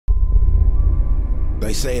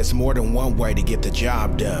They say it's more than one way to get the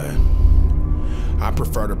job done. I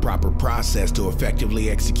prefer the proper process to effectively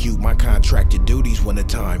execute my contracted duties when the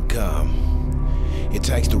time comes. It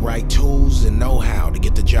takes the right tools and know-how to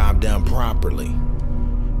get the job done properly.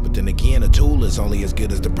 But then again, a tool is only as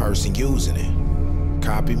good as the person using it.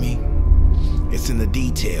 Copy me? It's in the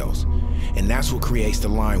details, and that's what creates the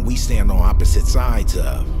line we stand on opposite sides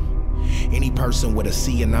of. Any person with a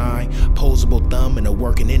CNI, posable thumb, and a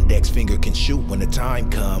working index finger can shoot when the time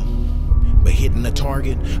comes. But hitting the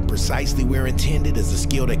target precisely where intended is a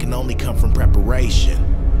skill that can only come from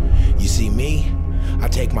preparation. You see me? I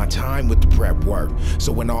take my time with the prep work,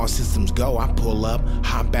 so when all systems go, I pull up,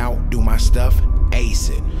 hop out, do my stuff, ace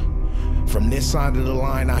it. From this side of the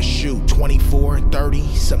line, I shoot 24,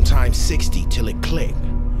 30, sometimes 60 till it click.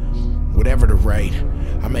 Whatever the rate,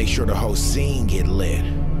 I make sure the whole scene get lit.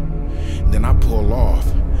 Then I pull off.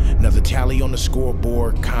 Another tally on the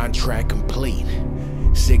scoreboard, contract complete.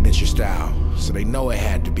 Signature style, so they know it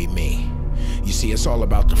had to be me. You see, it's all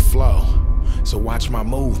about the flow, so watch my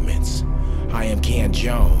movements. I am Ken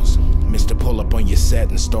Jones, Mr. Pull up on your set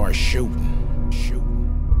and start shooting.